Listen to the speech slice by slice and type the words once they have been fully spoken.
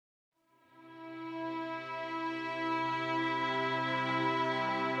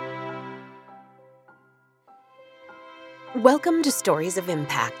Welcome to Stories of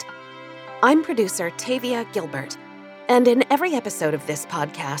Impact. I'm producer Tavia Gilbert, and in every episode of this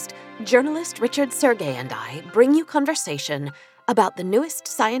podcast, journalist Richard Sergay and I bring you conversation about the newest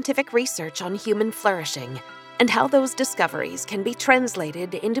scientific research on human flourishing and how those discoveries can be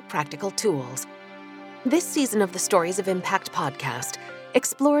translated into practical tools. This season of the Stories of Impact podcast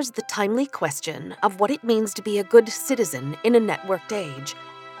explores the timely question of what it means to be a good citizen in a networked age.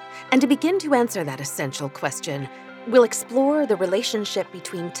 And to begin to answer that essential question, we'll explore the relationship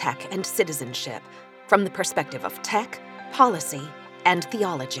between tech and citizenship from the perspective of tech, policy, and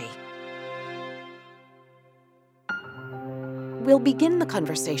theology. We'll begin the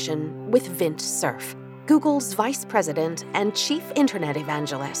conversation with Vint Cerf, Google's vice president and chief internet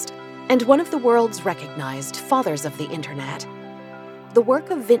evangelist, and one of the world's recognized fathers of the internet. The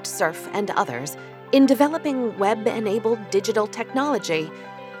work of Vint Cerf and others in developing web-enabled digital technology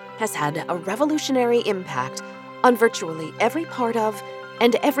has had a revolutionary impact on virtually every part of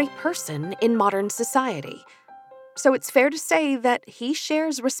and every person in modern society. So it's fair to say that he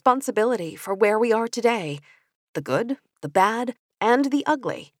shares responsibility for where we are today, the good, the bad, and the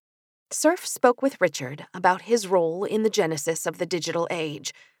ugly. Cerf spoke with Richard about his role in the genesis of the digital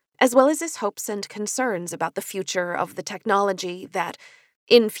age, as well as his hopes and concerns about the future of the technology that,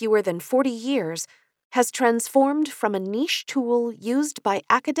 in fewer than 40 years, has transformed from a niche tool used by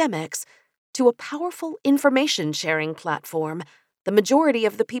academics to a powerful information-sharing platform the majority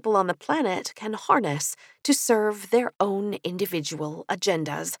of the people on the planet can harness to serve their own individual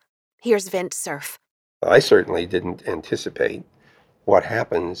agendas. Here's Vint Cerf. I certainly didn't anticipate what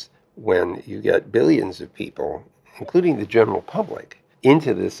happens when you get billions of people, including the general public,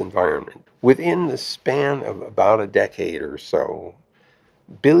 into this environment. Within the span of about a decade or so,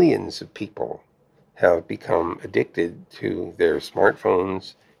 billions of people have become addicted to their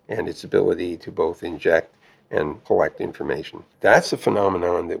smartphones and its ability to both inject and collect information. That's a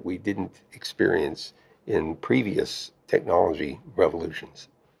phenomenon that we didn't experience in previous technology revolutions.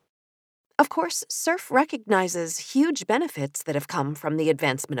 Of course, Cerf recognizes huge benefits that have come from the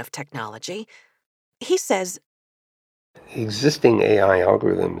advancement of technology. He says, existing AI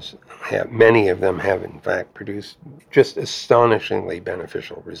algorithms, many of them have in fact produced just astonishingly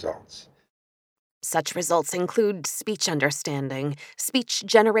beneficial results. Such results include speech understanding, speech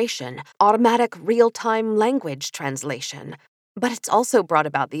generation, automatic real-time language translation. But it's also brought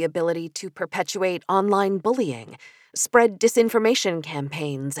about the ability to perpetuate online bullying, spread disinformation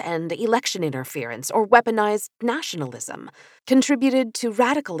campaigns and election interference or weaponized nationalism, contributed to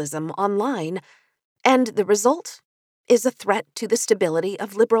radicalism online, and the result is a threat to the stability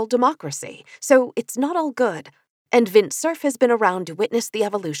of liberal democracy. So it's not all good. And Vint Cerf has been around to witness the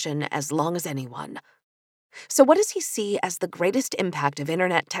evolution as long as anyone. So what does he see as the greatest impact of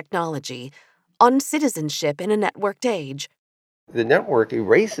internet technology on citizenship in a networked age? The network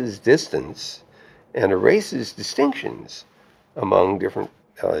erases distance and erases distinctions among different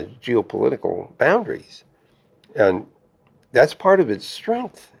geopolitical boundaries. And that's part of its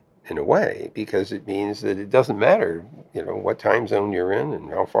strength in a way, because it means that it doesn't matter, what time zone you're in and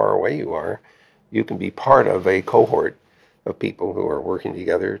how far away you are. You can be part of a cohort of people who are working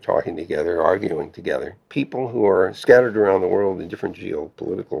together, talking together, arguing together. People who are scattered around the world in different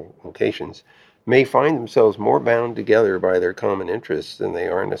geopolitical locations may find themselves more bound together by their common interests than they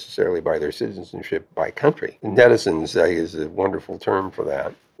are necessarily by their citizenship by country. Netizens is a wonderful term for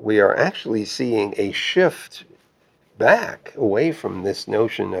that. We are actually seeing a shift back away from this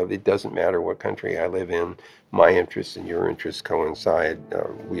notion of it doesn't matter what country I live in, my interests and your interests coincide.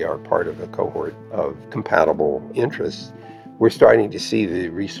 We are part of a cohort of compatible interests. We're starting to see the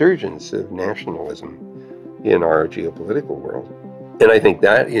resurgence of nationalism in our geopolitical world. And I think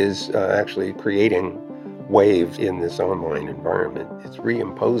that is actually creating waves in this online environment. It's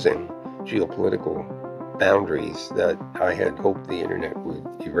reimposing geopolitical boundaries that I had hoped the internet would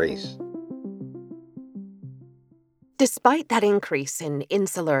erase. Despite that increase in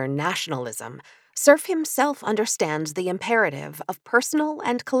insular nationalism, Cerf himself understands the imperative of personal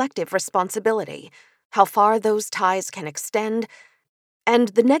and collective responsibility, how far those ties can extend, and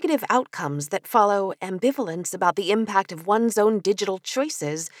the negative outcomes that follow ambivalence about the impact of one's own digital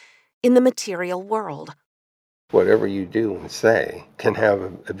choices in the material world. Whatever you do and say can have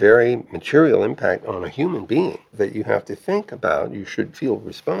a very material impact on a human being that you have to think about. You should feel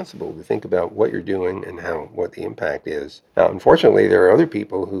responsible to think about what you're doing and what the impact is. Now, unfortunately, there are other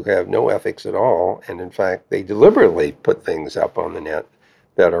people who have no ethics at all, and in fact, they deliberately put things up on the net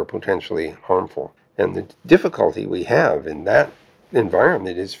that are potentially harmful. And the difficulty we have in that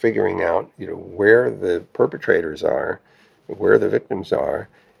environment is figuring out, where the perpetrators are, where the victims are,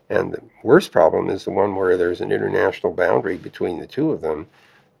 And the worst problem is the one where there's an international boundary between the two of them.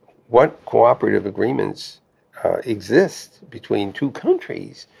 What cooperative agreements exist between two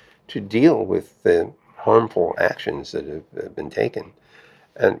countries to deal with the harmful actions that have been taken?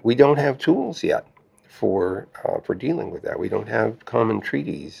 And we don't have tools yet for dealing with that. We don't have common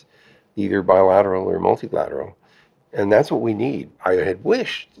treaties, either bilateral or multilateral. And that's what we need. I had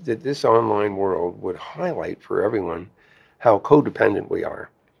wished that this online world would highlight for everyone how codependent we are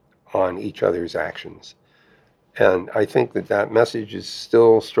on each other's actions. And I think that that message is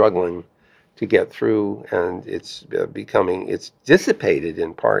still struggling to get through, and it's it's dissipated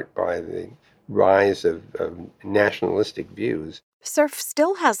in part by the rise of nationalistic views. Cerf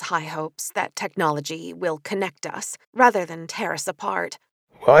still has high hopes that technology will connect us rather than tear us apart.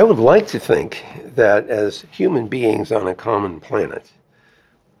 Well, I would like to think that as human beings on a common planet,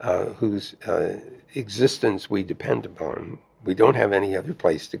 whose existence we depend upon, we don't have any other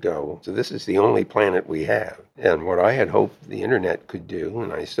place to go. So this is the only planet we have. And what I had hoped the internet could do,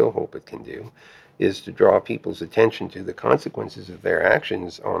 and I still hope it can do, is to draw people's attention to the consequences of their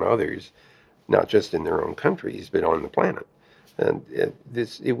actions on others, not just in their own countries, but on the planet. And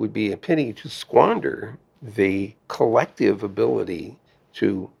it would be a pity to squander the collective ability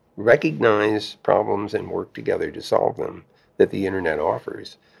to recognize problems and work together to solve them that the internet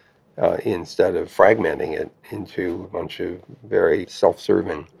offers, instead of fragmenting it into a bunch of very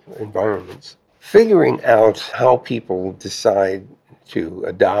self-serving environments. Figuring out how people decide to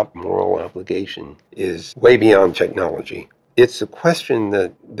adopt moral obligation is way beyond technology. It's a question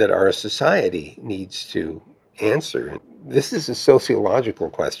that our society needs to answer. This is a sociological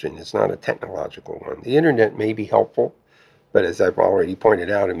question. It's not a technological one. The internet may be helpful, but as I've already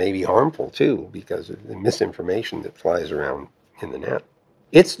pointed out, it may be harmful too because of the misinformation that flies around in the net.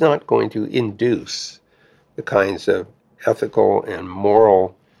 It's not going to induce the kinds of ethical and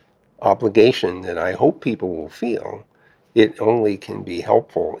moral obligation that I hope people will feel. It only can be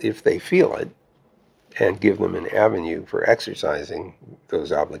helpful if they feel it and give them an avenue for exercising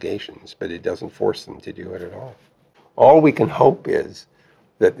those obligations, but it doesn't force them to do it at all. All we can hope is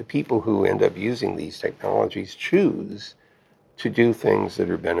that the people who end up using these technologies choose to do things that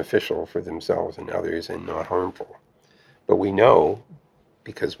are beneficial for themselves and others and not harmful. But we know,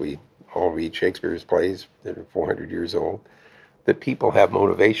 because we all read Shakespeare's plays that are 400 years old, that people have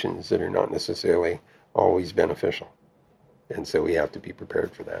motivations that are not necessarily always beneficial. And so we have to be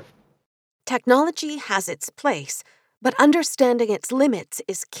prepared for that. Technology has its place, but understanding its limits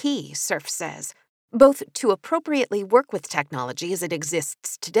is key, Cerf says, both to appropriately work with technology as it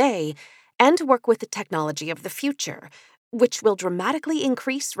exists today and to work with the technology of the future, which will dramatically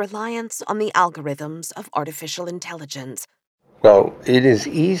increase reliance on the algorithms of artificial intelligence. Well, it is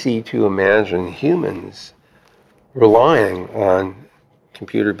easy to imagine humans relying on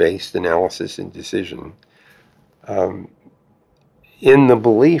computer-based analysis and decision, in the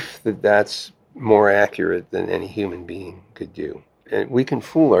belief that that's more accurate than any human being could do. And we can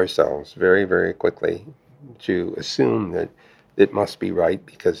fool ourselves very, very quickly to assume that it must be right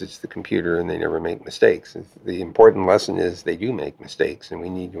because it's the computer and they never make mistakes. The important lesson is they do make mistakes, and we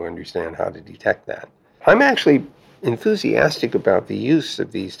need to understand how to detect that. I'm actually enthusiastic about the use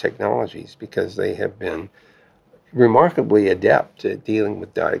of these technologies because they have been remarkably adept at dealing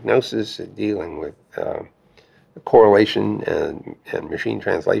with diagnosis, at dealing with correlation and machine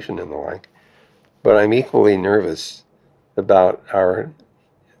translation and the like. But I'm equally nervous about our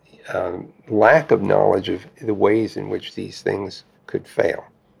lack of knowledge of the ways in which these things could fail.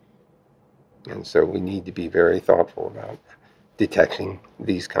 And so we need to be very thoughtful about detecting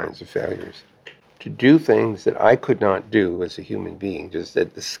these kinds of failures. To do things that I could not do as a human being, just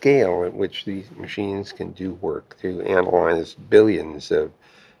at the scale at which these machines can do work, to analyze billions of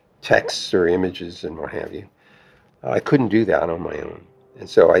texts or images and what have you, I couldn't do that on my own. And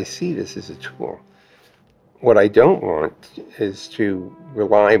so I see this as a tool. What I don't want is to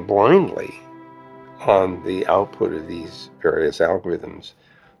rely blindly on the output of these various algorithms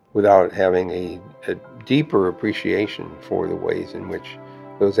without having a deeper appreciation for the ways in which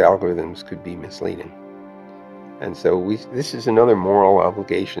those algorithms could be misleading. And so this is another moral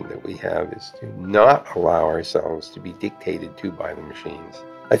obligation that we have, is to not allow ourselves to be dictated to by the machines.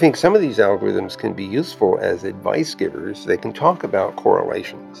 I think some of these algorithms can be useful as advice givers. They can talk about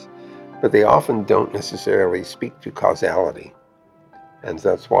correlations, but they often don't necessarily speak to causality. And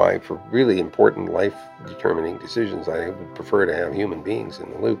that's why for really important life-determining decisions, I would prefer to have human beings in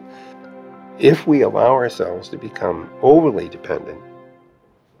the loop. If we allow ourselves to become overly dependent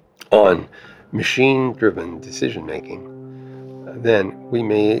on machine-driven decision-making, then we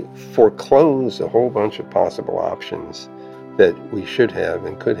may foreclose a whole bunch of possible options that we should have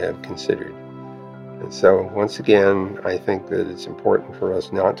and could have considered. And so, once again, I think that it's important for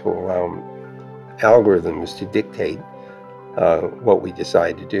us not to allow algorithms to dictate what we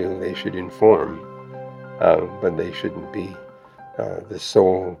decide to do. They should inform, but they shouldn't be the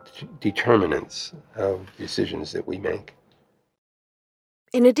sole determinants of decisions that we make.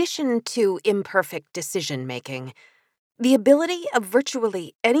 In addition to imperfect decision-making, the ability of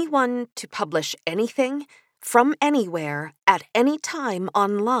virtually anyone to publish anything from anywhere at any time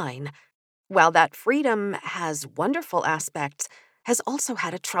online, while that freedom has wonderful aspects, has also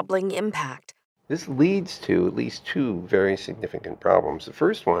had a troubling impact. This leads to at least two very significant problems. The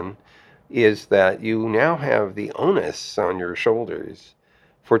first one is that you now have the onus on your shoulders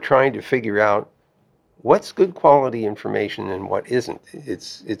for trying to figure out what's good quality information and what isn't.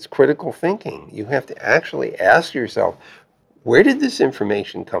 It's critical thinking. You have to actually ask yourself, where did this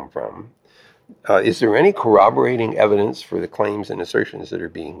information come from? Is there any corroborating evidence for the claims and assertions that are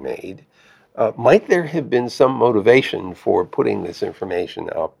being made? Might there have been some motivation for putting this information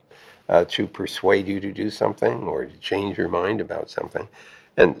up to persuade you to do something or to change your mind about something?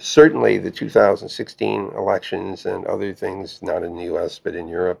 And certainly the 2016 elections and other things, not in the US, but in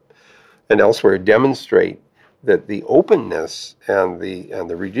Europe and elsewhere, demonstrate that the openness and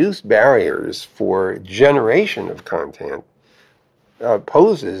the reduced barriers for generation of content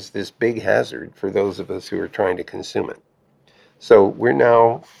poses this big hazard for those of us who are trying to consume it. So we're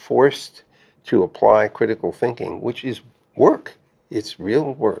now forced to apply critical thinking, which is work. It's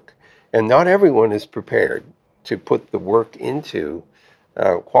real work. And not everyone is prepared to put the work into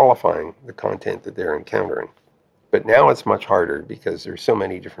qualifying the content that they're encountering. But now it's much harder because there's so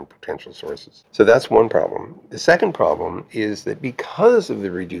many different potential sources. So that's one problem. The second problem is that because of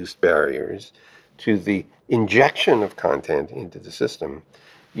the reduced barriers to the injection of content into the system,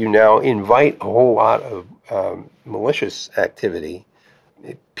 you now invite a whole lot of malicious activity,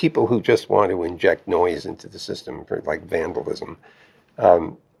 people who just want to inject noise into the system, for like vandalism.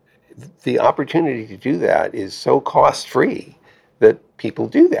 The opportunity to do that is so cost-free that people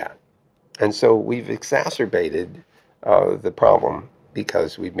do that. And so we've exacerbated the problem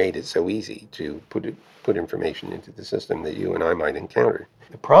because we've made it so easy to put information into the system that you and I might encounter.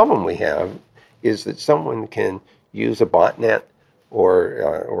 The problem we have is that someone can use a botnet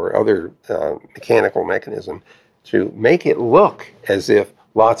or other mechanical mechanism to make it look as if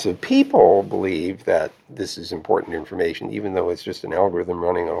lots of people believe that this is important information, even though it's just an algorithm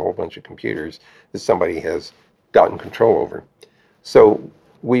running on a whole bunch of computers that somebody has gotten control over. So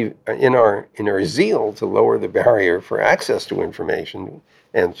we, in our zeal to lower the barrier for access to information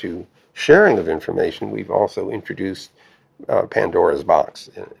and to sharing of information, we've also introduced Pandora's box.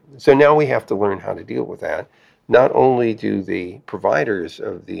 So now we have to learn how to deal with that. Not only do the providers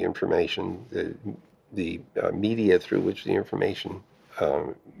of the information, the media through which the information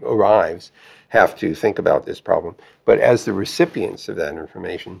arrives, have to think about this problem, but as the recipients of that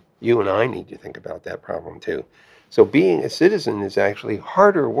information, you and I need to think about that problem too. So being a citizen is actually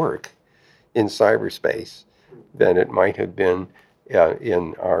harder work in cyberspace than it might have been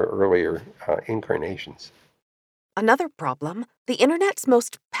in our earlier incarnations. Another problem, the internet's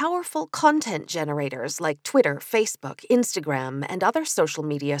most powerful content generators like Twitter, Facebook, Instagram, and other social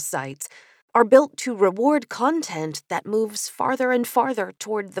media sites are built to reward content that moves farther and farther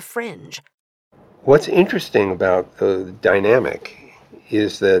toward the fringe. What's interesting about the dynamic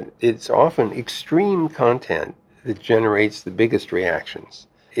is that it's often extreme content that generates the biggest reactions.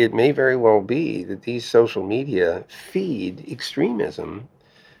 It may very well be that these social media feed extremism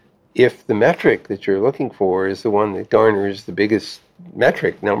if the metric that you're looking for is the one that garners the biggest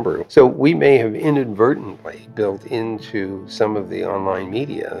metric number. So we may have inadvertently built into some of the online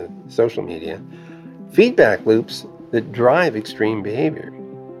media, social media, feedback loops that drive extreme behavior.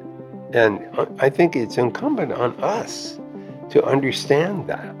 And I think it's incumbent on us to understand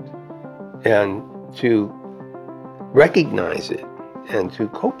that and to recognize it and to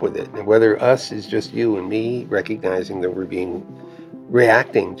cope with it. And whether us is just you and me recognizing that we're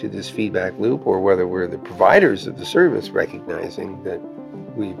reacting to this feedback loop, or whether we're the providers of the service recognizing that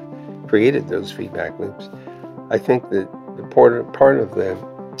we've created those feedback loops. I think that the part of the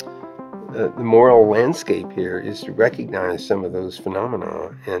moral landscape here is to recognize some of those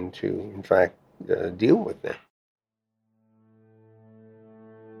phenomena and to, in fact, deal with them.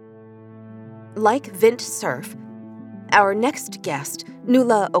 Like Vint Cerf, our next guest,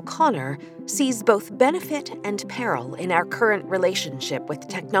 Nuala O'Connor, sees both benefit and peril in our current relationship with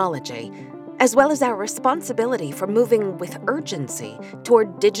technology, as well as our responsibility for moving with urgency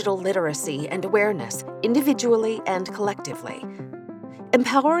toward digital literacy and awareness, individually and collectively.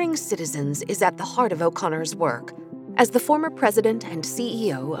 Empowering citizens is at the heart of O'Connor's work. As the former president and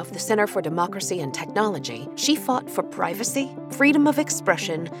CEO of the Center for Democracy and Technology, she fought for privacy, freedom of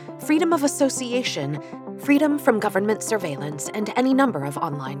expression, freedom of association, freedom from government surveillance, and any number of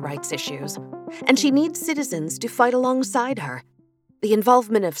online rights issues. And she needs citizens to fight alongside her. The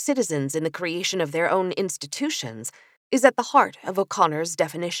involvement of citizens in the creation of their own institutions is at the heart of O'Connor's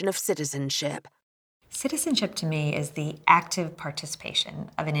definition of citizenship. Citizenship to me is the active participation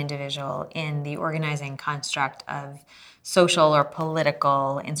of an individual in the organizing construct of social or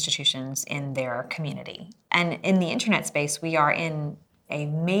political institutions in their community. And in the internet space, we are in a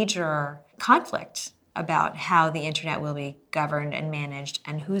major conflict about how the internet will be governed and managed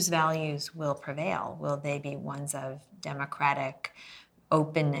and whose values will prevail. Will they be ones of democratic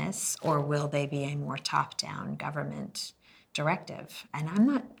openness, or will they be a more top-down government directive? And I'm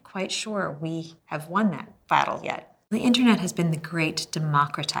not quite sure we have won that battle yet. The internet has been the great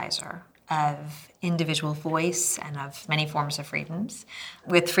democratizer of individual voice and of many forms of freedoms.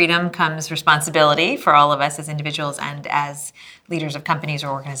 With freedom comes responsibility for all of us as individuals and as leaders of companies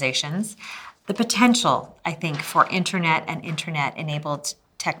or organizations. The potential, I think, for internet and internet-enabled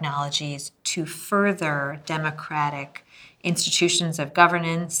technologies to further democratic institutions of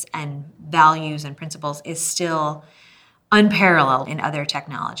governance and values and principles is still unparalleled in other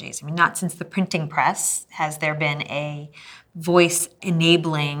technologies. I mean, not since the printing press has there been a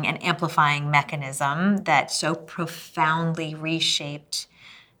voice-enabling and amplifying mechanism that so profoundly reshaped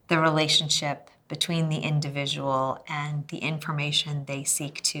the relationship between the individual and the information they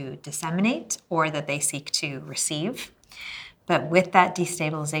seek to disseminate or that they seek to receive. But with that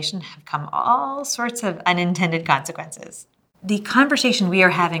destabilization have come all sorts of unintended consequences. The conversation we are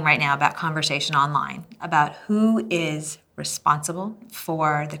having right now about conversation online, about who is responsible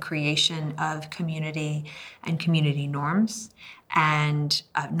for the creation of community and community norms, and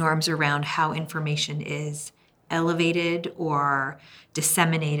norms around how information is elevated or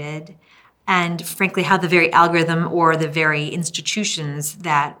disseminated, and frankly, how the very algorithm or the very institutions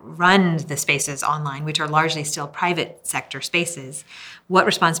that run the spaces online, which are largely still private sector spaces, what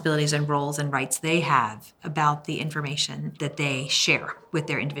responsibilities and roles and rights they have about the information that they share with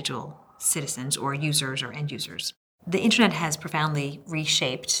their individual citizens or users or end users. The internet has profoundly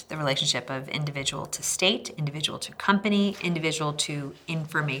reshaped the relationship of individual to state, individual to company, individual to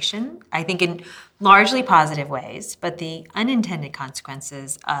information, I think in largely positive ways, but the unintended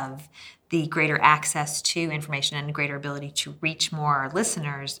consequences of the greater access to information and greater ability to reach more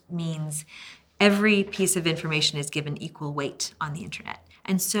listeners means every piece of information is given equal weight on the internet.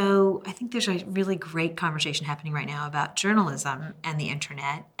 And so I think there's a really great conversation happening right now about journalism and the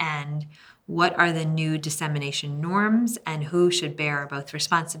internet and what are the new dissemination norms and who should bear both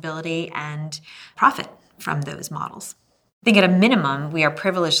responsibility and profit from those models. I think at a minimum, we are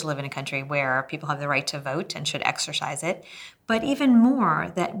privileged to live in a country where people have the right to vote and should exercise it. But even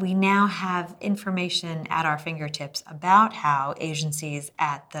more, that we now have information at our fingertips about how agencies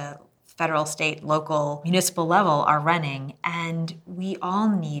at the federal, state, local, municipal level are running. And we all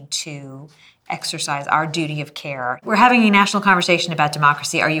need to exercise our duty of care. We're having a national conversation about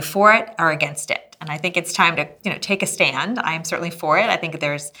democracy. Are you for it or against it? And I think it's time to take a stand. I am certainly for it. I think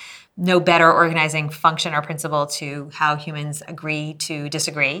there's no better organizing function or principle to how humans agree to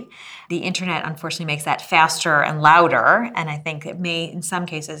disagree. The internet, unfortunately, makes that faster and louder, and I think it may, in some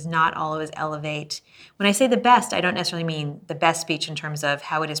cases, not always elevate. When I say the best, I don't necessarily mean the best speech in terms of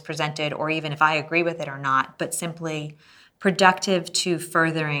how it is presented or even if I agree with it or not, but simply productive to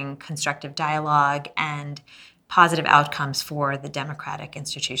furthering constructive dialogue and positive outcomes for the democratic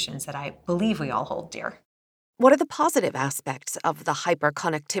institutions that I believe we all hold dear. What are the positive aspects of the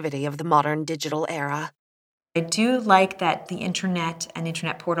hyperconnectivity of the modern digital era? I do like that the internet and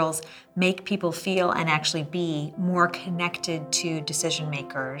internet portals make people feel and actually be more connected to decision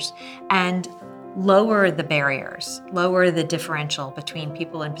makers and lower the barriers, lower the differential between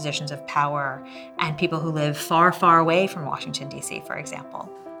people in positions of power and people who live far, far away from Washington, D.C., for example.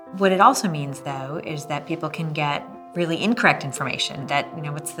 What it also means, though, is that people can get really incorrect information that,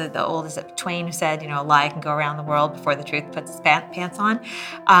 what's the old, is it Twain who said, a lie can go around the world before the truth puts its pants on.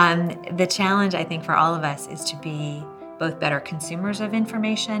 The challenge, I think, for all of us is to be both better consumers of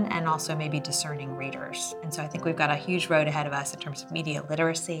information and also maybe discerning readers. And so I think we've got a huge road ahead of us in terms of media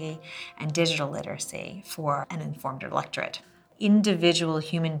literacy and digital literacy for an informed electorate. Individual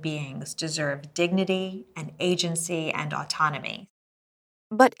human beings deserve dignity and agency and autonomy.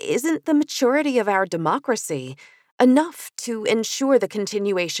 But isn't the maturity of our democracy enough to ensure the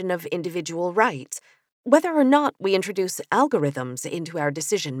continuation of individual rights, whether or not we introduce algorithms into our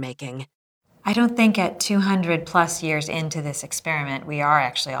decision-making? I don't think at 200 plus years into this experiment, we are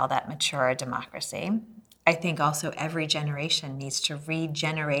actually all that mature a democracy. I think also every generation needs to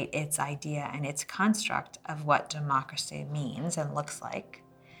regenerate its idea and its construct of what democracy means and looks like.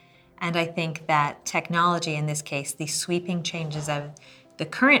 And I think that technology, in this case, the sweeping changes of the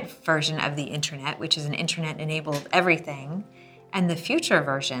current version of the internet, which is an internet-enabled everything, and the future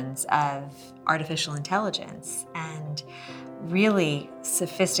versions of artificial intelligence and really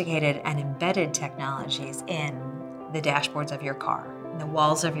sophisticated and embedded technologies in the dashboards of your car, the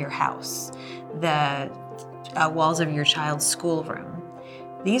walls of your house, the walls of your child's schoolroom.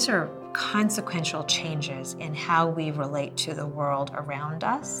 These are consequential changes in how we relate to the world around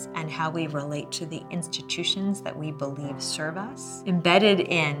us and how we relate to the institutions that we believe serve us, embedded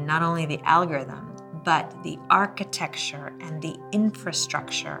in not only the algorithm, but the architecture and the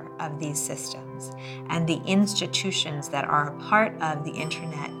infrastructure of these systems and the institutions that are a part of the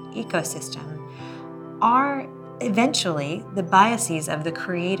internet ecosystem are eventually the biases of the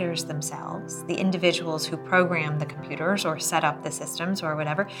creators themselves, the individuals who program the computers or set up the systems or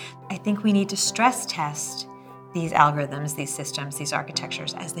whatever. I think we need to stress test these algorithms, these systems, these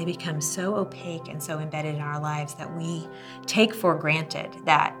architectures as they become so opaque and so embedded in our lives that we take for granted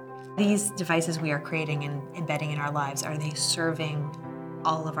that these devices we are creating and embedding in our lives, are they serving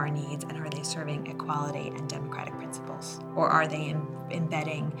all of our needs, and are they serving equality and democratic principles? Or are they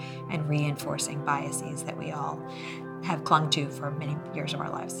embedding and reinforcing biases that we all have clung to for many years of our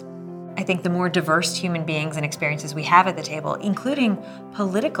lives? I think the more diverse human beings and experiences we have at the table, including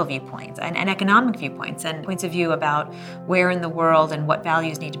political viewpoints and economic viewpoints and points of view about where in the world and what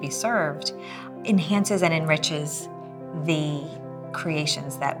values need to be served, enhances and enriches the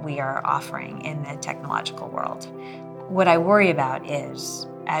creations that we are offering in the technological world. What I worry about is,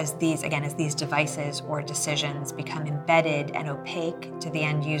 as these devices or decisions become embedded and opaque to the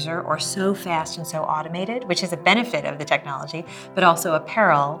end user, or so fast and so automated, which is a benefit of the technology, but also a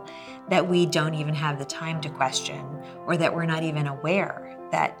peril, that we don't even have the time to question, or that we're not even aware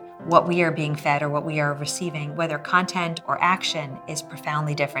that what we are being fed or what we are receiving, whether content or action, is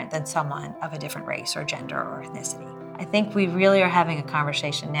profoundly different than someone of a different race or gender or ethnicity. I think we really are having a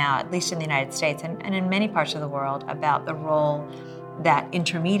conversation now, at least in the United States and in many parts of the world, about the role that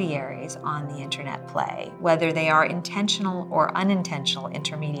intermediaries on the internet play, whether they are intentional or unintentional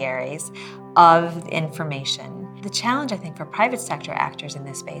intermediaries of information. The challenge, I think, for private sector actors in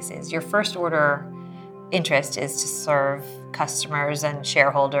this space is your first order interest is to serve customers and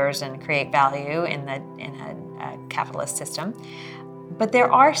shareholders and create value in a capitalist system. But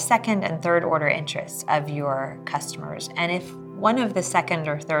there are second and third order interests of your customers. And if one of the second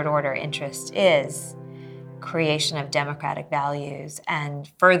or third order interests is creation of democratic values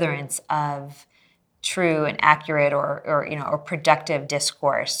and furtherance of true and accurate or productive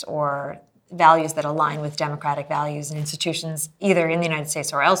discourse, or values that align with democratic values and institutions either in the United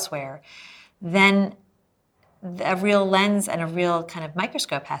States or elsewhere, then a real lens and a real kind of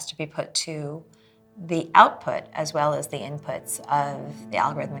microscope has to be put to the output as well as the inputs of the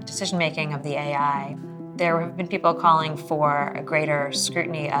algorithmic decision-making of the AI. There have been people calling for a greater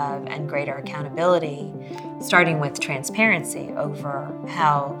scrutiny of and greater accountability, starting with transparency over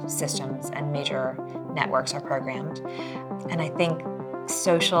how systems and major networks are programmed. And I think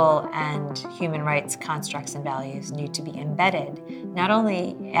social and human rights constructs and values need to be embedded, not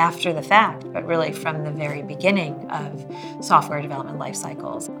only after the fact, but really from the very beginning of software development life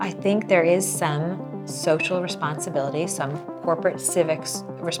cycles. I think there is some social responsibility, some corporate civics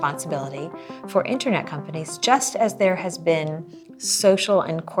responsibility for internet companies, just as there has been social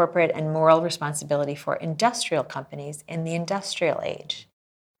and corporate and moral responsibility for industrial companies in the industrial age.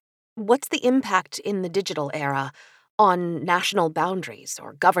 What's the impact in the digital era on national boundaries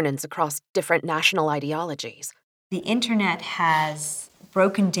or governance across different national ideologies? The internet has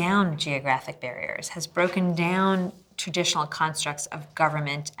broken down geographic barriers, has broken down traditional constructs of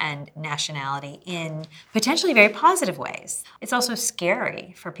government and nationality in potentially very positive ways. It's also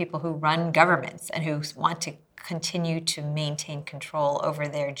scary for people who run governments and who want to continue to maintain control over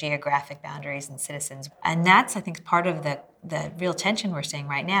their geographic boundaries and citizens. And that's, I think, part of the real tension we're seeing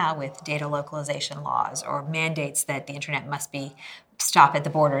right now with data localization laws or mandates that the internet must stop at the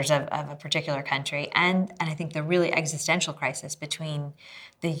borders of a particular country. And I think the really existential crisis between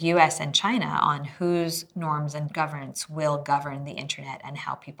the US and China on whose norms and governance will govern the internet and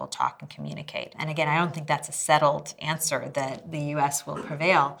how people talk and communicate. And again, I don't think that's a settled answer that the US will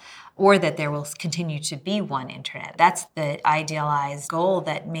prevail or that there will continue to be one internet. That's the idealized goal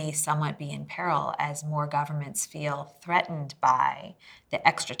that may somewhat be in peril as more governments feel threatened by the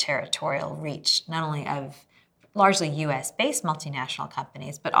extraterritorial reach, not only of largely US-based multinational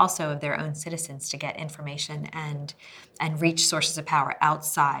companies, but also of their own citizens to get information and reach sources of power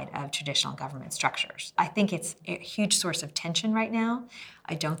outside of traditional government structures. I think it's a huge source of tension right now.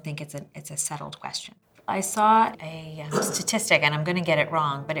 I don't think it's a settled question. I saw a statistic, and I'm going to get it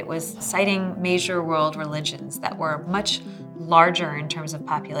wrong, but it was citing major world religions that were much larger in terms of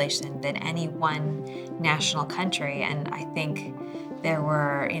population than any one national country. And I think there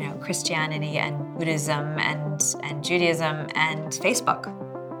were, Christianity and Buddhism and Judaism and Facebook,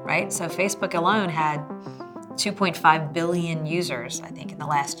 right? So Facebook alone had 2.5 billion users, I think, in the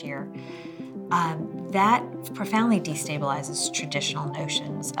last year. That profoundly destabilizes traditional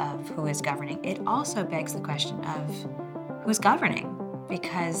notions of who is governing. It also begs the question of who's governing,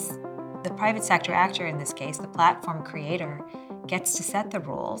 because the private sector actor, in this case, the platform creator, gets to set the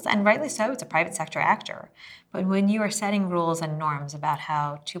rules, and rightly so, it's a private sector actor. But when you are setting rules and norms about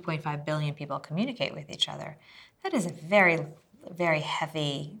how 2.5 billion people communicate with each other, that is a very, very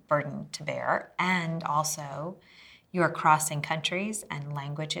heavy burden to bear, and also you are crossing countries and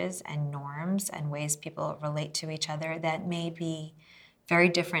languages and norms and ways people relate to each other that may be very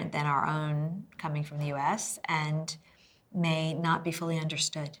different than our own coming from the US and may not be fully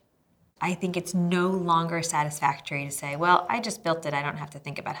understood. I think it's no longer satisfactory to say, well, I just built it, I don't have to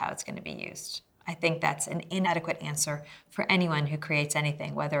think about how it's going to be used. I think that's an inadequate answer for anyone who creates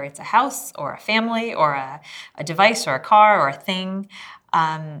anything, whether it's a house or a family or a device or a car or a thing.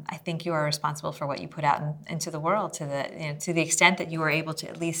 I think you are responsible for what you put out into the world to the extent that you are able to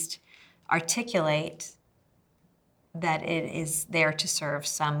at least articulate that it is there to serve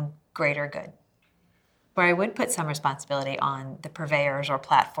some greater good. Where I would put some responsibility on the purveyors or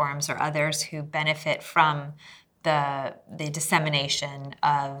platforms or others who benefit from the dissemination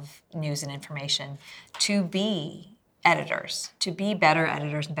of news and information to be editors, to be better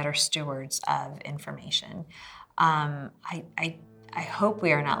editors and better stewards of information. I hope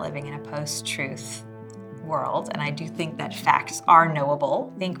we are not living in a post-truth world, and I do think that facts are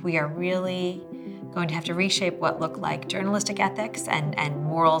knowable. I think we are really going to have to reshape what look like journalistic ethics and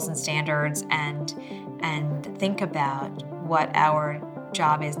morals and standards and think about what our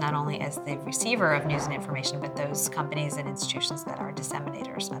job is, not only as the receiver of news and information, but those companies and institutions that are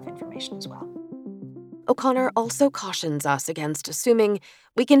disseminators of information as well. O'Connor also cautions us against assuming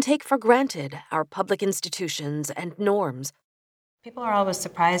we can take for granted our public institutions and norms. People are always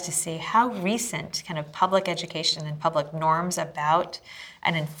surprised to see how recent kind of public education and public norms about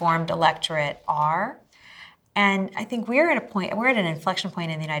an informed electorate are. And I think we're at an inflection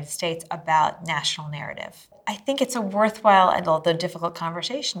point in the United States about national narrative. I think it's a worthwhile and although difficult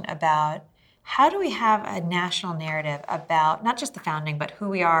conversation about how do we have a national narrative about not just the founding, but who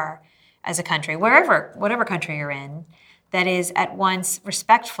we are as a country, whatever country you're in, that is at once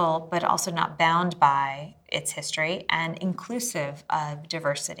respectful, but also not bound by its history and inclusive of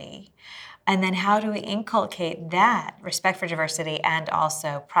diversity. And then how do we inculcate that respect for diversity and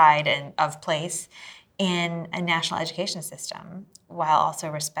also pride of place in a national education system, while also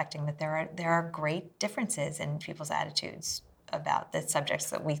respecting that there are great differences in people's attitudes about the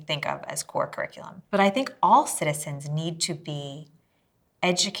subjects that we think of as core curriculum. But I think all citizens need to be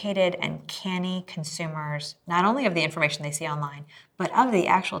educated and canny consumers, not only of the information they see online, but of the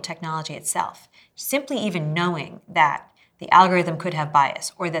actual technology itself. Simply even knowing that the algorithm could have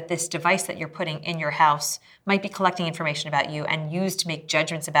bias, or that this device that you're putting in your house might be collecting information about you and used to make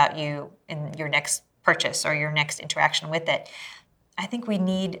judgments about you in your next purchase or your next interaction with it. I think we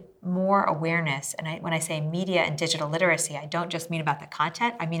need more awareness. And when I say media and digital literacy, I don't just mean about the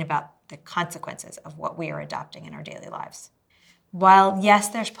content, I mean about the consequences of what we are adopting in our daily lives. While, yes,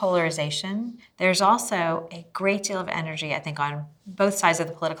 there's polarization, there's also a great deal of energy, I think, on both sides of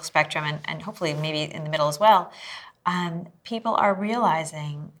the political spectrum and hopefully maybe in the middle as well. People are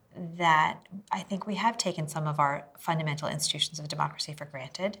realizing that I think we have taken some of our fundamental institutions of democracy for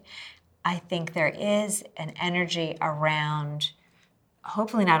granted. I think there is an energy around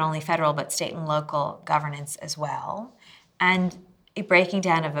hopefully not only federal but state and local governance as well, and a breaking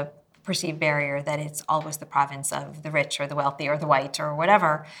down of a perceived barrier that it's always the province of the rich or the wealthy or the white or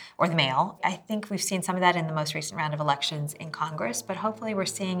whatever, or the male. I think we've seen some of that in the most recent round of elections in Congress, but hopefully we're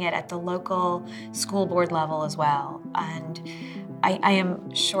seeing it at the local school board level as well. And I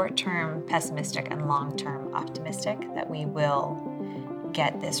am short-term pessimistic and long-term optimistic that we will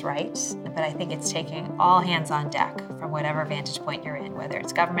get this right, but I think it's taking all hands on deck from whatever vantage point you're in, whether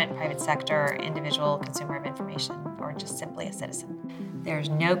it's government, private sector, individual consumer of information, or just simply a citizen. There's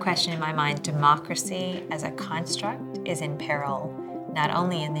no question in my mind democracy as a construct is in peril, not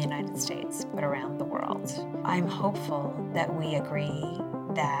only in the United States, but around the world. I'm hopeful that we agree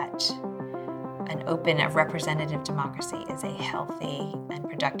that an open, a representative democracy is a healthy and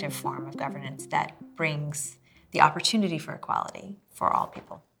productive form of governance that brings the opportunity for equality for all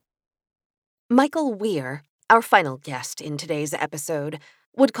people. Michael Weir, our final guest in today's episode,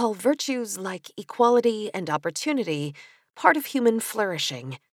 would call virtues like equality and opportunity part of human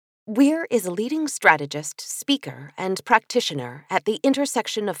flourishing. Weir is a leading strategist, speaker, and practitioner at the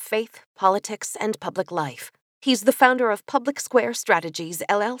intersection of faith, politics, and public life. He's the founder of Public Square Strategies,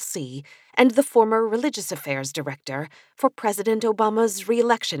 LLC, and the former Religious Affairs Director for President Obama's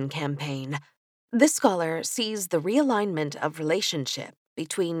re-election campaign. This scholar sees the realignment of relationship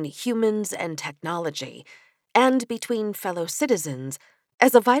between humans and technology, and between fellow citizens,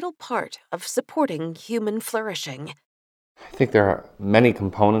 as a vital part of supporting human flourishing. I think there are many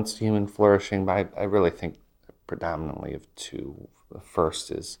components to human flourishing, but I really think predominantly of two. The first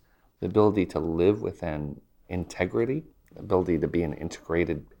is the ability to live within integrity, the ability to be an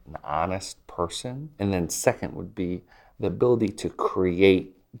integrated and honest person. And then second would be the ability to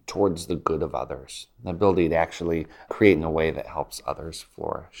create towards the good of others, the ability to actually create in a way that helps others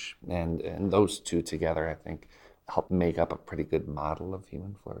flourish. And those two together, I think, help make up a pretty good model of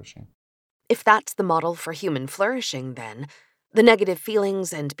human flourishing. If that's the model for human flourishing, then, the negative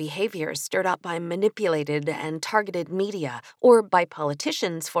feelings and behaviors stirred up by manipulated and targeted media, or by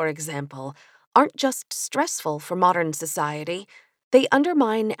politicians, for example, aren't just stressful for modern society, they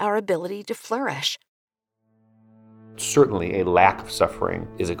undermine our ability to flourish. Certainly, a lack of suffering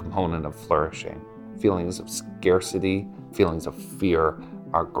is a component of flourishing. Feelings of scarcity, feelings of fear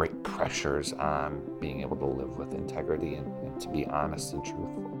are great pressures on being able to live with integrity and to be honest and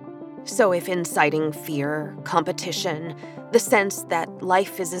truthful. So if inciting fear, competition, the sense that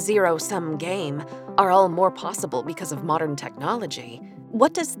life is a zero-sum game are all more possible because of modern technology,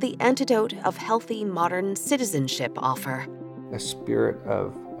 what does the antidote of healthy modern citizenship offer? A spirit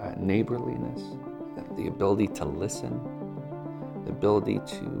of neighborliness, the ability to listen, the ability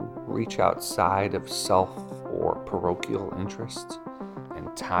to reach outside of self or parochial interests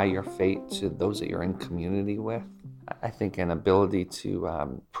and tie your fate to those that you're in community with. I think an ability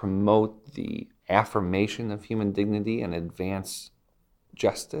to promote the affirmation of human dignity and advance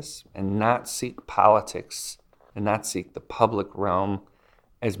justice and not seek politics and not seek the public realm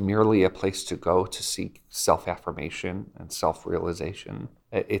as merely a place to go to seek self-affirmation and self-realization.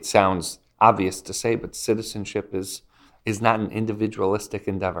 It sounds obvious to say, but citizenship is not an individualistic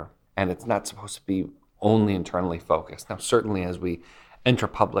endeavor, and it's not supposed to be only internally focused. Now, certainly as we enter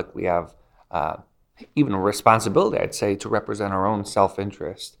public, we have even a responsibility, I'd say, to represent our own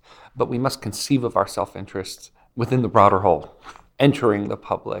self-interest, but we must conceive of our self-interest within the broader whole, entering the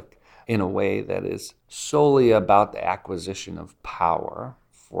public in a way that is solely about the acquisition of power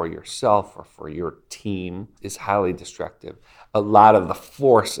for yourself or for your team is highly destructive. A lot of the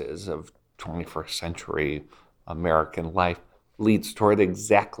forces of 21st century American life leads toward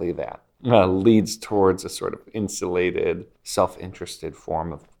exactly that. Leads towards a sort of insulated, self-interested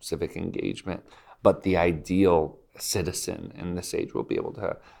form of civic engagement. But the ideal citizen in this age will be able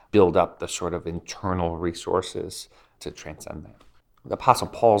to build up the sort of internal resources to transcend that. The Apostle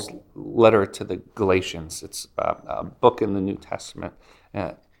Paul's letter to the Galatians, it's a book in the New Testament.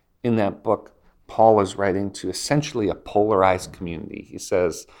 In that book, Paul is writing to essentially a polarized community.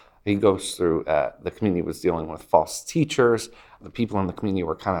 He goes through, the community was dealing with false teachers. The people in the community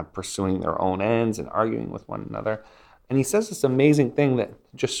were kind of pursuing their own ends and arguing with one another. And he says this amazing thing that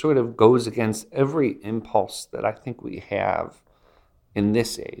just sort of goes against every impulse that I think we have in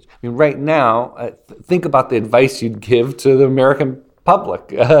this age. I mean, right now, think about the advice you'd give to the American public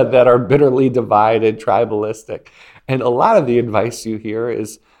that are bitterly divided, tribalistic. And a lot of the advice you hear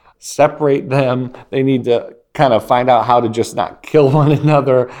is separate them. They need to kind of find out how to just not kill one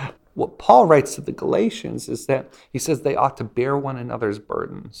another. What Paul writes to the Galatians is that he says they ought to bear one another's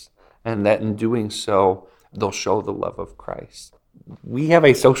burdens, and that in doing so, they'll show the love of Christ. We have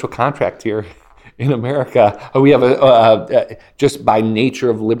a social contract here in America. We have just by nature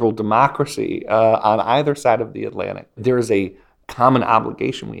of liberal democracy on either side of the Atlantic, there is a common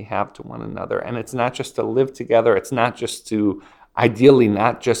obligation we have to one another. And it's not just to live together. It's not just to, ideally,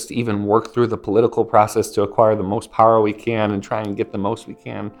 not just even work through the political process to acquire the most power we can and try and get the most we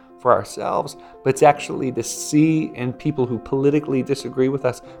can for ourselves, but it's actually to see in people who politically disagree with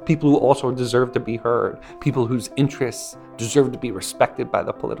us, people who also deserve to be heard, people whose interests deserve to be respected by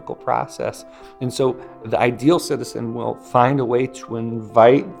the political process. And so the ideal citizen will find a way to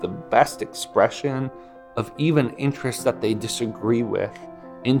invite the best expression of even interests that they disagree with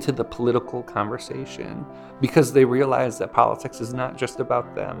into the political conversation, because they realize that politics is not just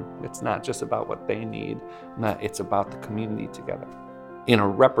about them. It's not just about what they need. It's about the community together. in a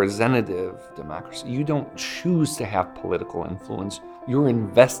representative democracy, you don't choose to have political influence. You're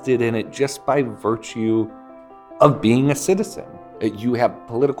invested in it just by virtue of being a citizen. You have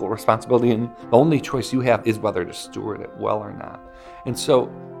political responsibility, and the only choice you have is whether to steward it well or not. And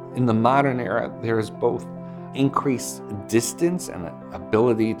so in the modern era, there is both increased distance and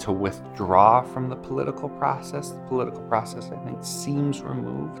ability to withdraw from the political process. The political process, I think, seems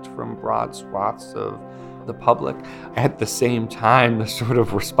removed from broad swaths of the public. At the same time, the sort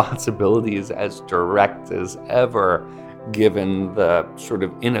of responsibility is as direct as ever, given the sort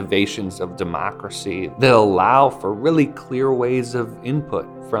of innovations of democracy that allow for really clear ways of input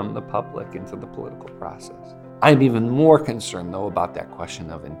from the public into the political process. I'm even more concerned, though, about that question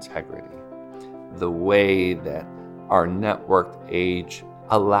of integrity. The way that our networked age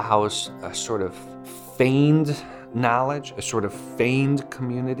allows a sort of feigned knowledge, a sort of feigned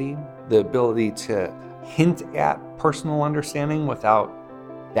community, the ability to hint at personal understanding without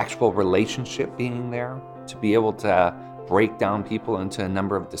the actual relationship being there, to be able to break down people into a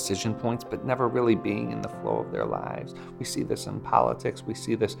number of decision points, but never really being in the flow of their lives. We see this in politics. We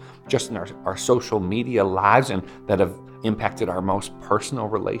see this just in our social media lives, and that have impacted our most personal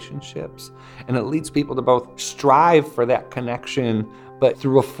relationships. And it leads people to both strive for that connection, but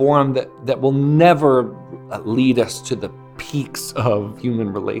through a form that will never lead us to the peaks of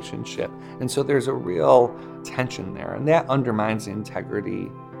human relationship. And so there's a real tension there, and that undermines the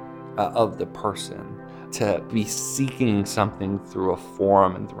integrity of the person, to be seeking something through a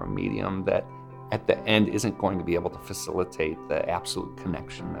forum and through a medium that at the end isn't going to be able to facilitate the absolute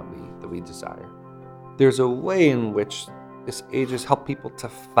connection that we desire. There's a way in which this age has helped people to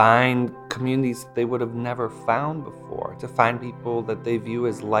find communities that they would have never found before, to find people that they view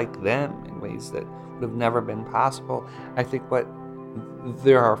as like them in ways that would have never been possible. I think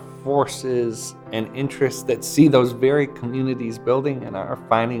there are forces and interests that see those very communities building and are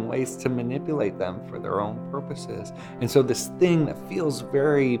finding ways to manipulate them for their own purposes. And so this thing that feels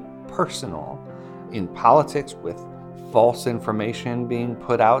very personal in politics, with false information being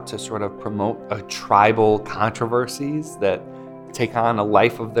put out to sort of promote tribal controversies that take on a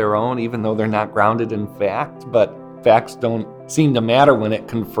life of their own, even though they're not grounded in fact, but facts don't seem to matter when it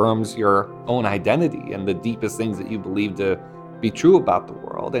confirms your own identity and the deepest things that you believe to be true about the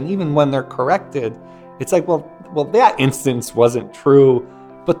world. And even when they're corrected, it's like, well, that instance wasn't true,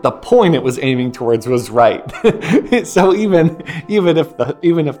 but the point it was aiming towards was right. So even if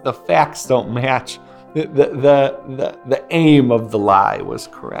the facts don't match, the aim of the lie was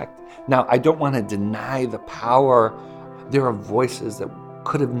correct. Now, I don't want to deny the power. There are voices that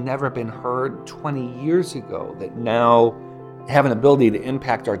could have never been heard 20 years ago that now have an ability to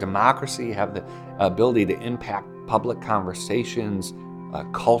impact our democracy, have the ability to impact public conversations,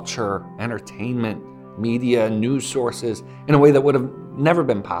 culture, entertainment, media, news sources in a way that would have never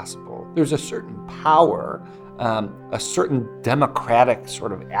been possible. There's a certain power, a certain democratic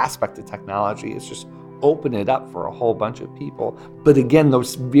sort of aspect of technology. It's just open it up for a whole bunch of people. But again,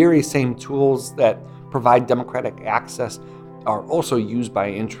 those very same tools that provide democratic access are also used by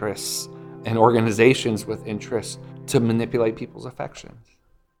interests and organizations with interests to manipulate people's affections.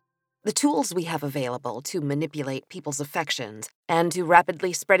 The tools we have available to manipulate people's affections and to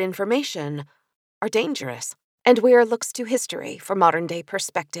rapidly spread information are dangerous. And Weir looks to history for modern-day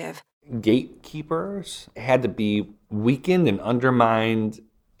perspective. Gatekeepers had to be weakened and undermined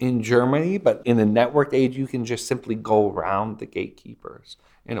in Germany, but in the networked age, you can just simply go around the gatekeepers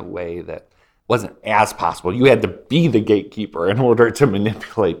in a way that wasn't as possible. You had to be the gatekeeper in order to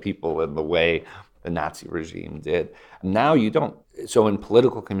manipulate people in the way the Nazi regime did. Now you don't. So in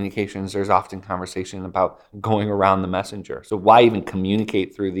political communications, there's often conversation about going around the messenger. So why even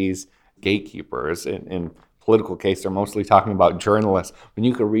communicate through these gatekeepers? In political case, they're mostly talking about journalists, when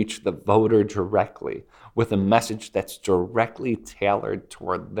you could reach the voter directly with a message that's directly tailored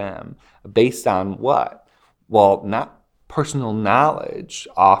toward them. Based on what? Well, not personal knowledge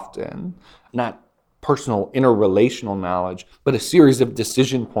often, not personal interrelational knowledge, but a series of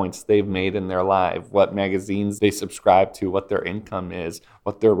decision points they've made in their life, what magazines they subscribe to, what their income is,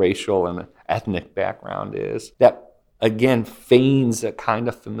 what their racial and ethnic background is. That, again, feigns a kind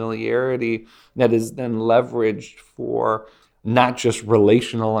of familiarity that is then leveraged for not just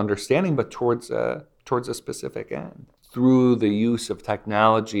relational understanding, but towards a specific end. Through the use of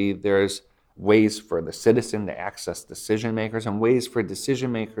technology, there's ways for the citizen to access decision makers and ways for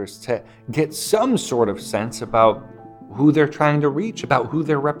decision makers to get some sort of sense about who they're trying to reach, about who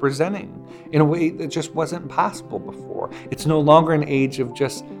they're representing in a way that just wasn't possible before. It's no longer an age of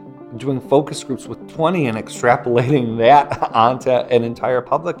just doing focus groups with 20 and extrapolating that onto an entire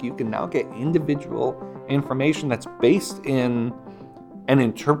public. You can now get individual information that's based in an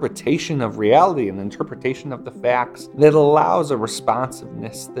interpretation of reality, an interpretation of the facts that allows a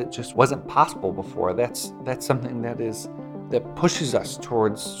responsiveness that just wasn't possible before. That's something that pushes us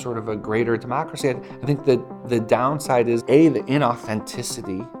towards sort of a greater democracy. I think that the downside is, the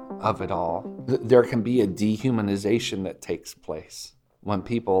inauthenticity of it all. There can be a dehumanization that takes place when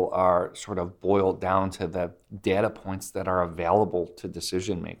people are sort of boiled down to the data points that are available to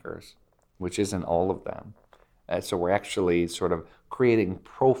decision makers, which isn't all of them. So we're actually sort of creating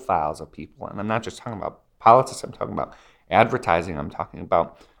profiles of people. And I'm not just talking about politics, I'm talking about advertising, I'm talking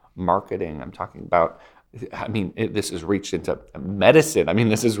about marketing, I'm talking about, this has reached into medicine.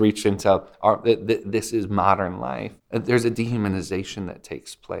 This has reached into this is modern life. There's a dehumanization that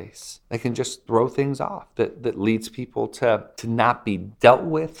takes place that can just throw things off, that leads people to not be dealt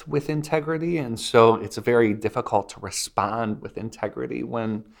with integrity. And so it's very difficult to respond with integrity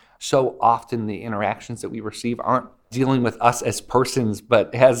when so often the interactions that we receive aren't dealing with us as persons,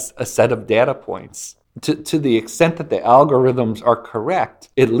 but as a set of data points. To the extent that the algorithms are correct,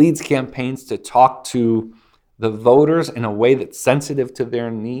 it leads campaigns to talk to the voters in a way that's sensitive to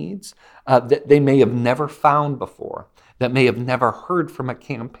their needs, that they may have never found before, that may have never heard from a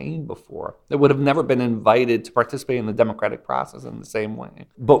campaign before, that would have never been invited to participate in the democratic process in the same way.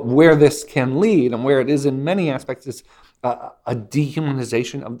 But where this can lead, and where it is in many aspects, is a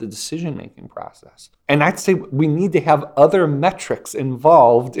dehumanization of the decision-making process. And I'd say we need to have other metrics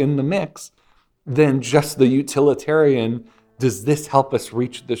involved in the mix than just the utilitarian, does this help us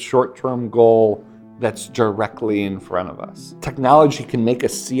reach the short-term goal that's directly in front of us? Technology can make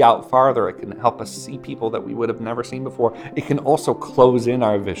us see out farther. It can help us see people that we would have never seen before. It can also close in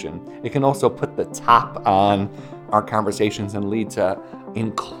our vision. It can also put the top on our conversations and lead to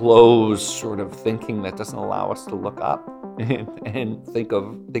enclosed sort of thinking that doesn't allow us to look up and think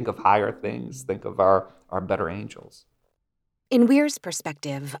of higher things, think of our better angels. In Weir's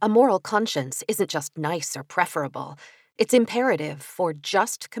perspective, a moral conscience isn't just nice or preferable. It's imperative for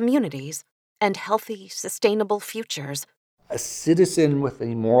just communities and healthy, sustainable futures. A citizen with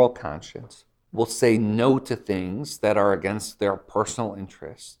a moral conscience will say no to things that are against their personal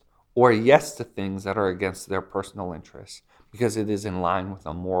interest, or yes to things that are against their personal interests, because it is in line with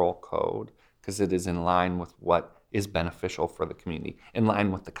a moral code, because it is in line with what is beneficial for the community, in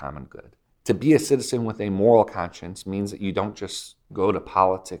line with the common good. To be a citizen with a moral conscience means that you don't just go to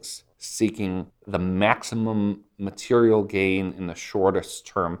politics seeking the maximum material gain in the shortest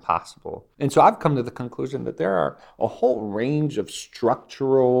term possible. And so I've come to the conclusion that there are a whole range of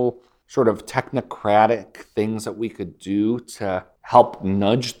structural, sort of technocratic things that we could do to help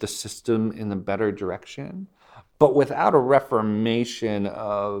nudge the system in a better direction. But without a reformation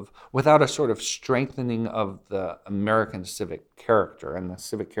without a sort of strengthening of the American civic character and the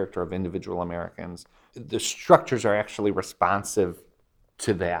civic character of individual Americans, the structures are actually responsive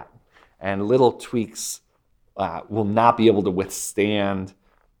to that. And little tweaks will not be able to withstand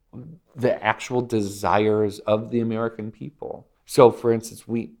the actual desires of the American people. So, for instance,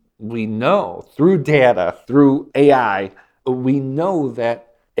 we know through data, through AI, we know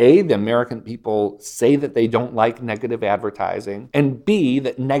that A, the American people say that they don't like negative advertising, and B,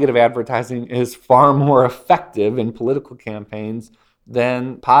 that negative advertising is far more effective in political campaigns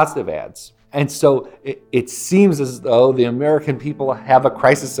than positive ads. And so it seems as though the American people have a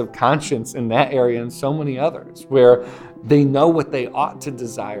crisis of conscience in that area and so many others, where they know what they ought to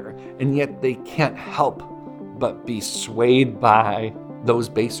desire, and yet they can't help but be swayed by those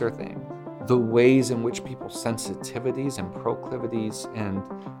baser things. The ways in which people's sensitivities and proclivities and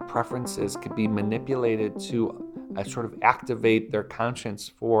preferences could be manipulated to sort of activate their conscience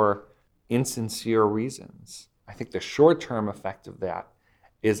for insincere reasons. I think the short-term effect of that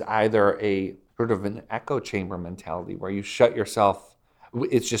is either a sort of an echo chamber mentality where you shut yourself.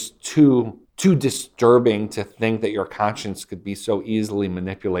 It's just too disturbing to think that your conscience could be so easily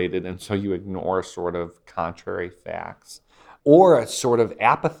manipulated, and so you ignore sort of contrary facts. Or a sort of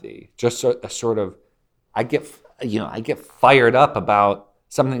apathy, just a sort of, I get fired up about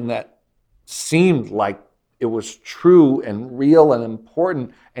something that seemed like it was true and real and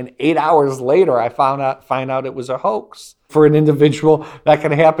important, and 8 hours later I find out it was a hoax. For an individual, that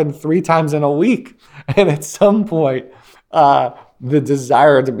can happen 3 times in a week, and at some point, the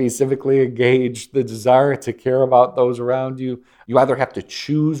desire to be civically engaged, the desire to care about those around you, you either have to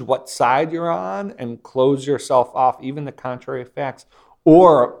choose what side you're on and close yourself off, even the contrary facts,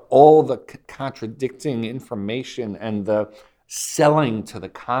 or all the contradicting information and the selling to the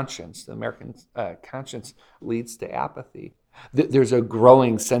conscience, the American conscience, leads to apathy. There's a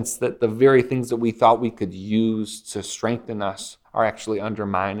growing sense that the very things that we thought we could use to strengthen us are actually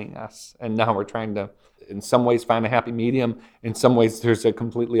undermining us. And now we're trying to in some ways find a happy medium. In some ways, there's a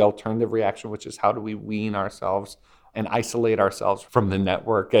completely alternative reaction, which is how do we wean ourselves and isolate ourselves from the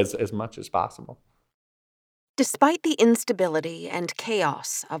network as much as possible. Despite the instability and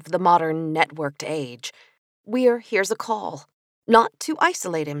chaos of the modern networked age, Weir hears a call, not to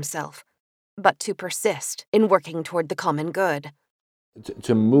isolate himself, but to persist in working toward the common good.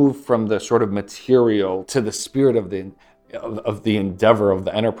 To move from the sort of material to the spirit of the endeavor of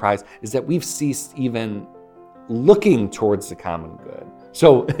the enterprise is that we've ceased even looking towards the common good.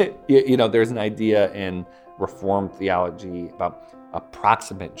 So, there's an idea in Reformed theology about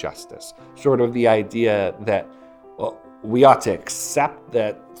approximate justice, sort of the idea that we ought to accept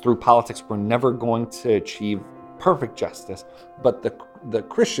that through politics we're never going to achieve perfect justice, but the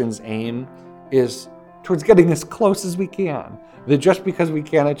Christian's aim is towards getting as close as we can. That just because we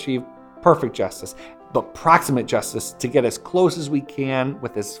can't achieve perfect justice, but proximate justice, to get as close as we can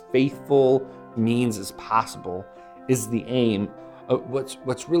with as faithful means as possible, is the aim.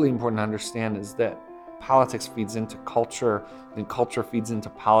 What's really important to understand is that politics feeds into culture, and culture feeds into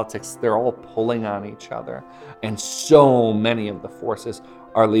politics. They're all pulling on each other. And so many of the forces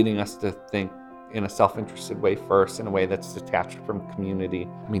are leading us to think in a self-interested way first, in a way that's detached from community.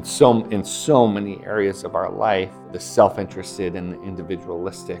 I mean, in so many areas of our life, the self-interested and the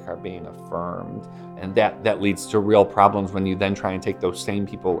individualistic are being affirmed. And that leads to real problems when you then try and take those same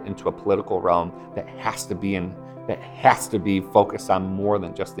people into a political realm that has to be focused on more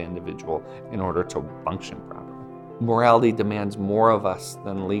than just the individual in order to function properly. Morality demands more of us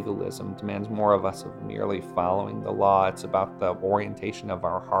than legalism, demands more of us of merely following the law. It's about the orientation of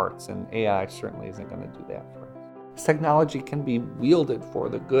our hearts, and AI certainly isn't going to do that for us. Technology can be wielded for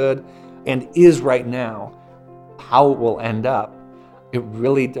the good and is right now. How it will end up, it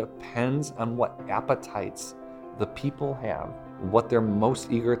really depends on what appetites the people have, what they're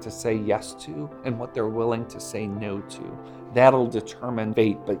most eager to say yes to, and what they're willing to say no to. That'll determine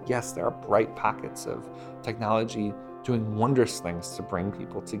fate. But yes, there are bright pockets of technology doing wondrous things to bring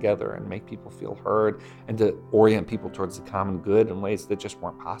people together and make people feel heard and to orient people towards the common good in ways that just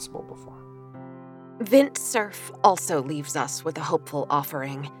weren't possible before. Vint Cerf also leaves us with a hopeful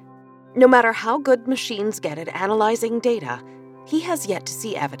offering. No matter how good machines get at analyzing data, he has yet to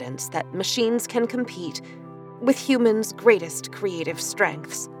see evidence that machines can compete with humans' greatest creative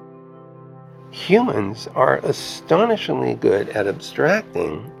strengths. Humans are astonishingly good at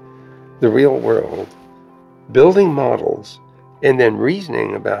abstracting the real world, building models, and then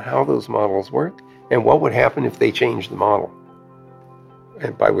reasoning about how those models work and what would happen if they changed the model.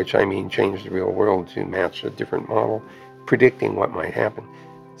 And by which I mean change the real world to match a different model, predicting what might happen.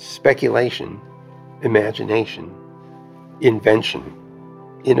 Speculation, imagination, invention,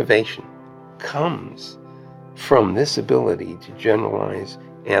 innovation comes from this ability to generalize,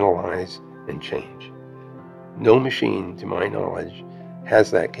 analyze, and change. No machine, to my knowledge,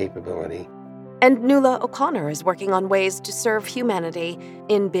 has that capability. And Nuala O'Connor is working on ways to serve humanity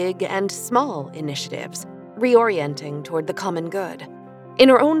in big and small initiatives, reorienting toward the common good. In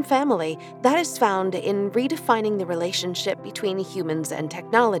her own family, that is found in redefining the relationship between humans and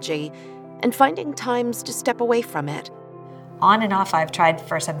technology and finding times to step away from it. On and off, I've tried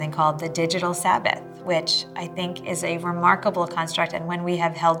for something called the Digital Sabbath, which I think is a remarkable construct. And when we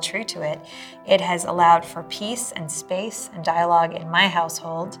have held true to it, it has allowed for peace and space and dialogue in my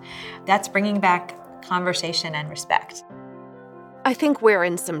household. That's bringing back conversation and respect. I think we're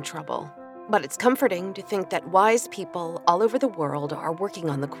in some trouble, but it's comforting to think that wise people all over the world are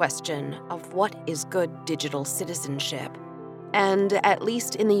working on the question of what is good digital citizenship. And at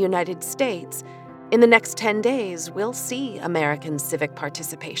least in the United States, in the next 10 days, we'll see American civic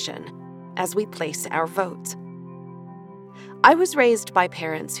participation as we place our votes. I was raised by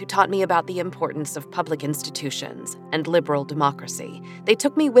parents who taught me about the importance of public institutions and liberal democracy. They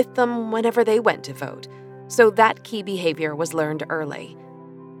took me with them whenever they went to vote, so that key behavior was learned early.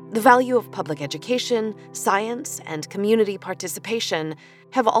 The value of public education, science, and community participation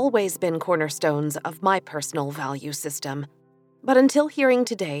have always been cornerstones of my personal value system. But until hearing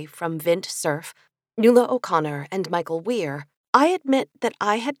today from Vint Cerf, Nuala O'Connor, and Michael Weir, I admit that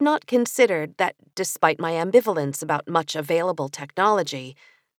I had not considered that, despite my ambivalence about much available technology,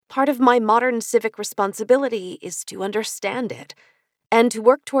 part of my modern civic responsibility is to understand it and to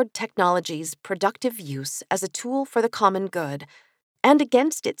work toward technology's productive use as a tool for the common good and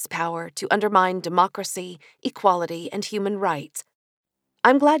against its power to undermine democracy, equality, and human rights.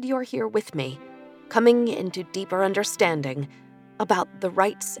 I'm glad you're here with me, coming into deeper understanding about the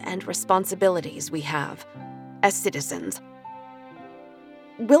rights and responsibilities we have as citizens.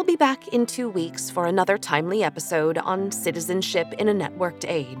 We'll be back in 2 weeks for another timely episode on citizenship in a networked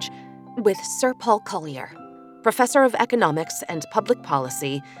age. with Sir Paul Collier, Professor of Economics and Public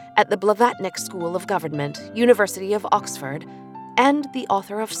Policy at the Blavatnik School of Government, University of Oxford, and the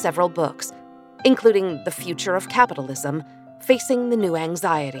author of several books, including The Future of Capitalism, Facing the New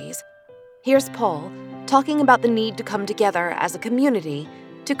Anxieties. Here's Paul talking about the need to come together as a community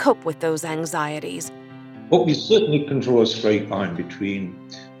to cope with those anxieties. What we certainly can draw a straight line between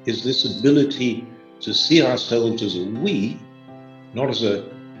is this ability to see ourselves as a we, not as a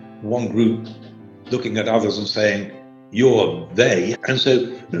one group looking at others and saying, you're they. And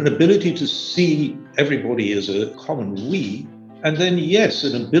so an ability to see everybody as a common we, and then, yes,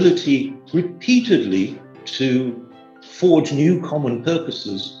 an ability repeatedly to forge new common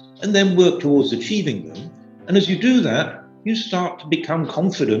purposes and then work towards achieving them. And as you do that, you start to become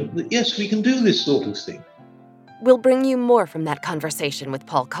confident that, yes, we can do this sort of thing. We'll bring you more from that conversation with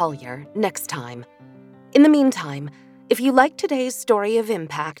Paul Collier next time. In the meantime, if you like today's story of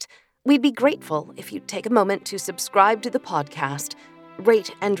impact, we'd be grateful if you'd take a moment to subscribe to the podcast,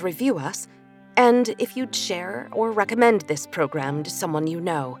 rate and review us, and if you'd share or recommend this program to someone you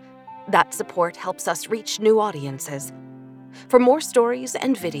know. That support helps us reach new audiences. For more stories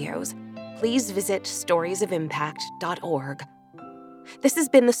and videos, please visit storiesofimpact.org. This has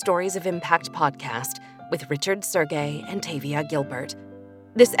been the Stories of Impact podcast with Richard Sergey and Tavia Gilbert.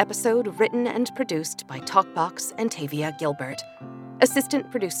 This episode written and produced by Talkbox and Tavia Gilbert. Assistant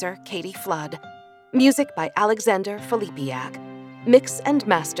producer Katie Flood. Music by Alexander Filipiak. Mix and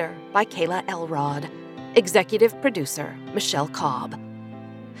master by Kayla Elrod. Executive producer Michelle Cobb.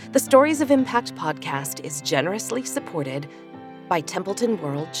 The Stories of Impact podcast is generously supported by Templeton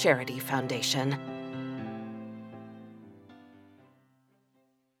World Charity Foundation.